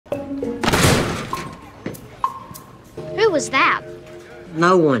Who was that?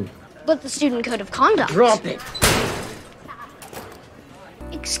 No one. But the student code of conduct. Drop it.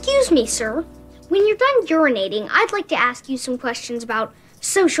 Excuse me, sir. When you're done urinating, I'd like to ask you some questions about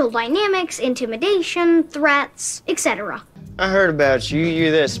social dynamics, intimidation, threats, etc. I heard about you.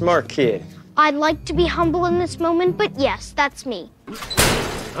 You're that smart kid. I'd like to be humble in this moment, but yes, that's me.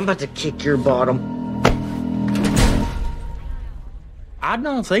 I'm about to kick your bottom. I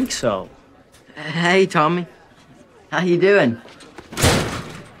don't think so. Hey, Tommy. How you doing?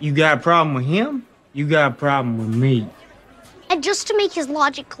 You got a problem with him? You got a problem with me. And just to make his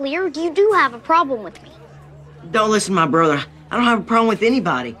logic clear, you do have a problem with me. Don't listen to my brother. I don't have a problem with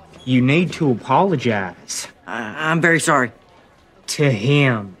anybody. You need to apologize. I'm very sorry. To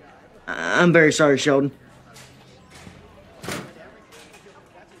him. I'm very sorry, Sheldon.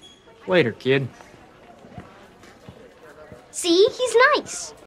 Later, kid. See, he's nice.